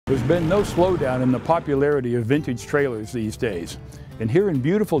There's been no slowdown in the popularity of vintage trailers these days. And here in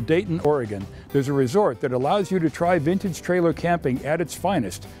beautiful Dayton, Oregon, there's a resort that allows you to try vintage trailer camping at its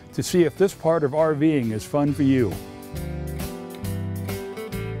finest to see if this part of RVing is fun for you.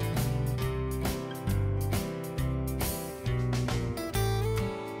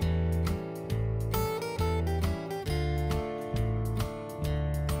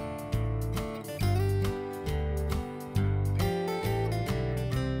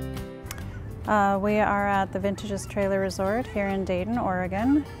 We are at the Vintages Trailer Resort here in Dayton,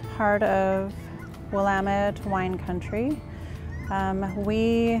 Oregon, heart of Willamette wine country.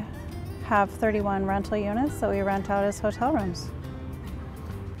 We have 31 rental units that we rent out as hotel rooms.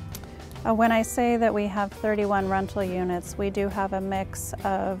 When I say that we have 31 rental units, we do have a mix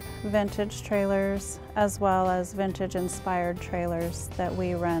of vintage trailers as well as vintage inspired trailers that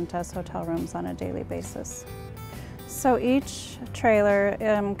we rent as hotel rooms on a daily basis. So each trailer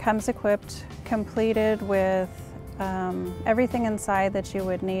comes equipped, completed with everything inside that you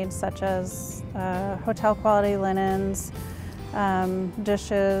would need, such as hotel quality linens,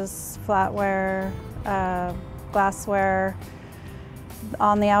 dishes, flatware, glassware.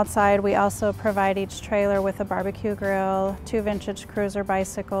 On the outside, we also provide each trailer with a barbecue grill, 2 vintage cruiser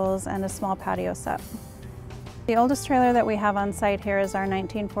bicycles, and a small patio set. The oldest trailer that we have on site here is our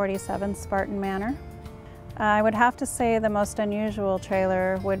 1947 Spartan Manor. I would have to say the most unusual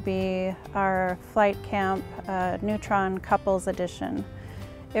trailer would be our Flight Camp Neutron Couples Edition.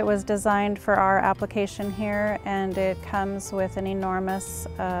 It was designed for our application here, and it comes with an enormous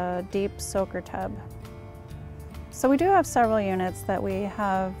deep soaker tub. So we do have several units that we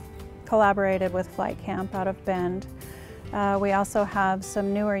have collaborated with Flight Camp out of Bend. We also have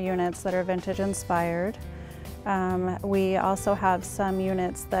some newer units that are vintage inspired. We also have some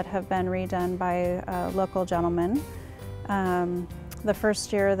units that have been redone by local gentlemen. The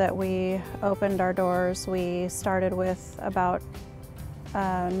first year that we opened our doors, we started with about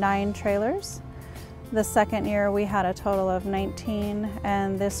 9 trailers. The second year we had a total of 19,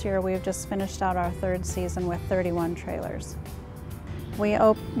 and this year we've just finished out our 3rd season with 31 trailers. We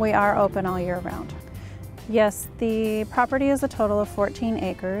are open all year round. Yes, the property is a total of 14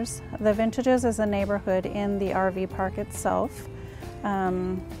 acres. The Vintages is a neighborhood in the RV park itself,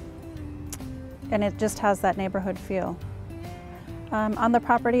 and it just has that neighborhood feel. On the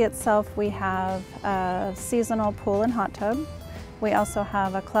property itself, we have a seasonal pool and hot tub. We also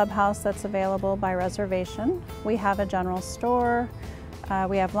have a clubhouse that's available by reservation. We have a general store.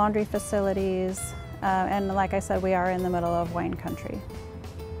 We have laundry facilities, and like I said, we are in the middle of wine country.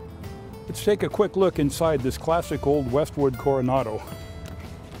 Let's take a quick look inside this classic old Westwood Coronado.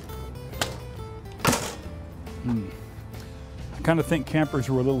 I kind of think campers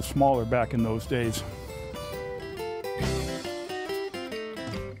were a little smaller back in those days.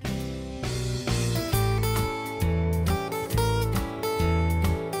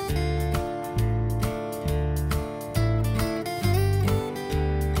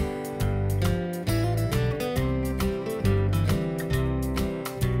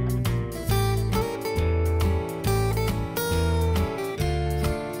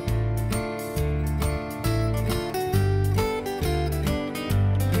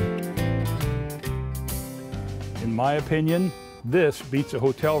 In my opinion, this beats a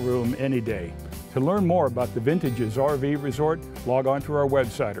hotel room any day. To learn more about the Vintages RV Resort, log on to our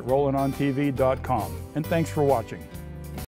website at rollinontv.com. And thanks for watching.